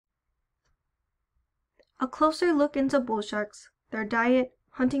A closer look into bull sharks, their diet,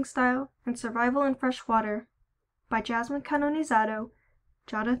 hunting style, and survival in fresh water by Jasmine Canonizado,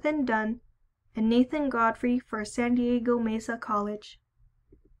 Jonathan Dunn, and Nathan Godfrey for San Diego Mesa College.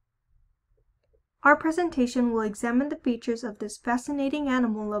 Our presentation will examine the features of this fascinating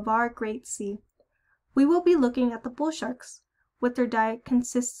animal of our great sea. We will be looking at the bull sharks, what their diet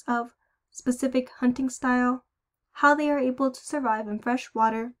consists of, specific hunting style, how they are able to survive in fresh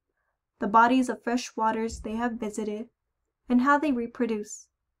water, the bodies of fresh waters they have visited, and how they reproduce.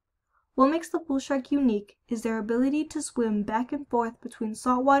 What makes the bull shark unique is their ability to swim back and forth between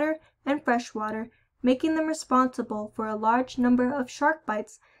saltwater and freshwater, making them responsible for a large number of shark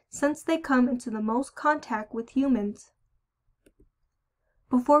bites since they come into the most contact with humans.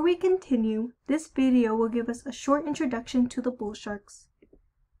 Before we continue, this video will give us a short introduction to the bull sharks.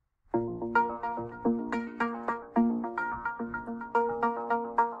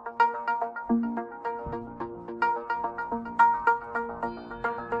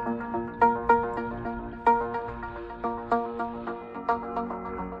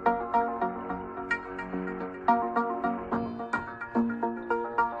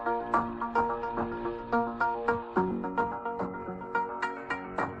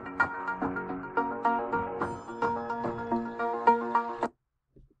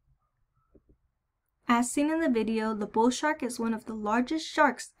 As seen in the video, the bull shark is one of the largest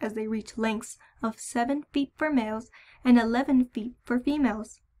sharks as they reach lengths of 7 feet for males and 11 feet for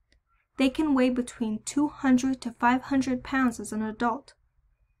females. They can weigh between 200 to 500 pounds as an adult.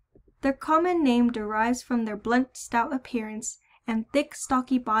 Their common name derives from their blunt, stout appearance and thick,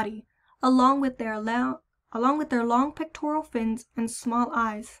 stocky body, along with their long pectoral fins and small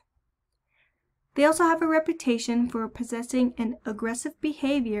eyes. They also have a reputation for possessing an aggressive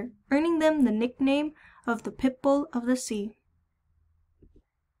behavior, earning them the nickname of the pit bull of the sea.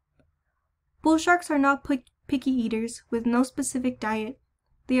 Bull sharks are not picky eaters with no specific diet.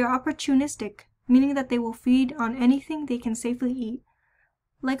 They are opportunistic, meaning that they will feed on anything they can safely eat.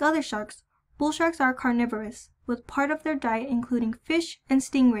 Like other sharks, bull sharks are carnivorous, with part of their diet including fish and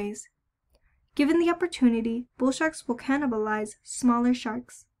stingrays. Given the opportunity, bull sharks will cannibalize smaller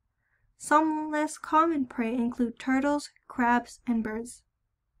sharks. Some less common prey include turtles, crabs, and birds.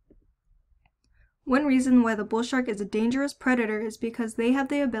 One reason why the bull shark is a dangerous predator is because they have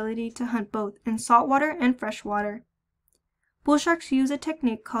the ability to hunt both in saltwater and freshwater. Bull sharks use a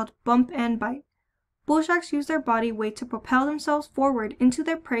technique called bump and bite. Bull sharks use their body weight to propel themselves forward into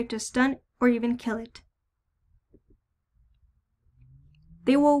their prey to stun or even kill it.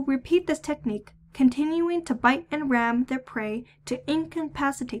 They will repeat this technique, continuing to bite and ram their prey to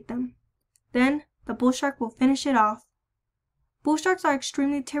incapacitate them. Then, the bull shark will finish it off. Bull sharks are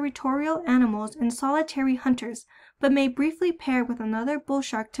extremely territorial animals and solitary hunters, but may briefly pair with another bull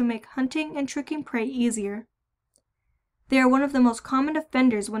shark to make hunting and tricking prey easier. They are one of the most common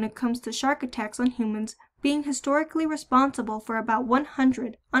offenders when it comes to shark attacks on humans, being historically responsible for about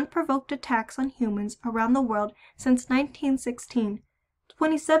 100 unprovoked attacks on humans around the world since 1916,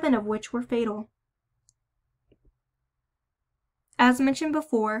 27 of which were fatal. As mentioned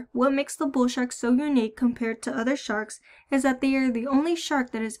before, what makes the bull shark so unique compared to other sharks is that they are the only shark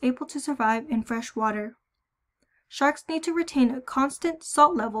that is able to survive in fresh water. Sharks need to retain a constant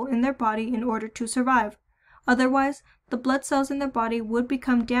salt level in their body in order to survive. Otherwise, the blood cells in their body would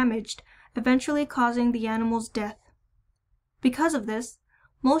become damaged, eventually causing the animal's death. Because of this,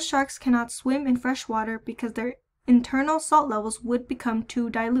 most sharks cannot swim in fresh water because their internal salt levels would become too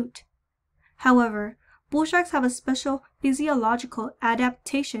dilute. However, bull sharks have a special physiological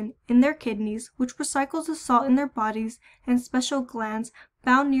adaptation in their kidneys which recycles the salt in their bodies and special glands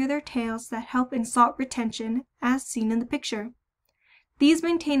found near their tails that help in salt retention, as seen in the picture. These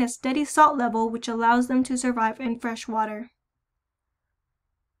maintain a steady salt level which allows them to survive in fresh water.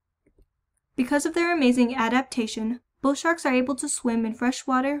 Because of their amazing adaptation, bull sharks are able to swim in fresh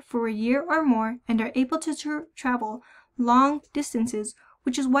water for a year or more and are able to travel long distances,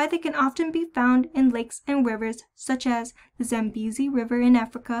 which is why they can often be found in lakes and rivers such as the Zambezi River in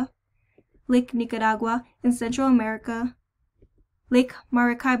Africa, Lake Nicaragua in Central America, Lake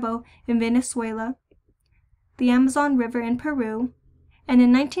Maracaibo in Venezuela, the Amazon River in Peru, and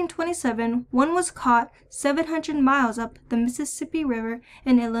in 1927 one was caught 700 miles up the Mississippi River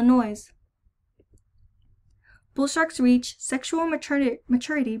in Illinois. Bull sharks reach sexual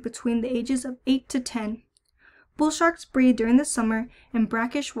maturity between the ages of 8 to 10. Bull sharks breed during the summer in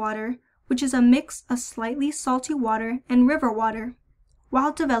brackish water, which is a mix of slightly salty water and river water.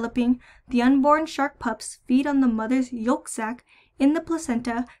 While developing, the unborn shark pups feed on the mother's yolk sac in the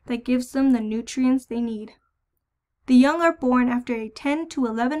placenta that gives them the nutrients they need. The young are born after a 10 to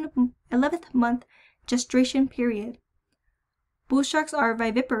 11th month gestation period. Bull sharks are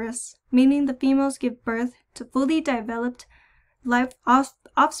viviparous, meaning the females give birth to fully developed live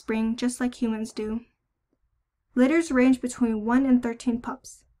offspring just like humans do. Litters range between 1 and 13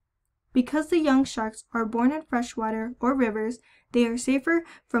 pups. Because the young sharks are born in freshwater or rivers, they are safer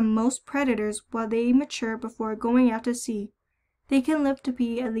from most predators while they mature before going out to sea. They can live to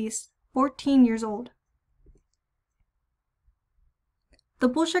be at least 14 years old. The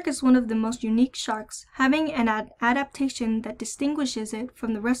bull shark is one of the most unique sharks, having an adaptation that distinguishes it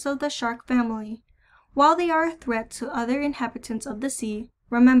from the rest of the shark family. While they are a threat to other inhabitants of the sea,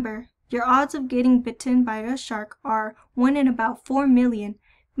 remember, your odds of getting bitten by a shark are 1 in about 4 million,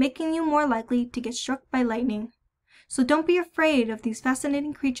 making you more likely to get struck by lightning. So don't be afraid of these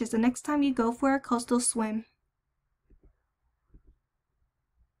fascinating creatures the next time you go for a coastal swim.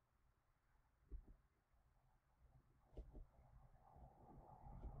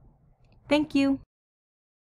 Thank you.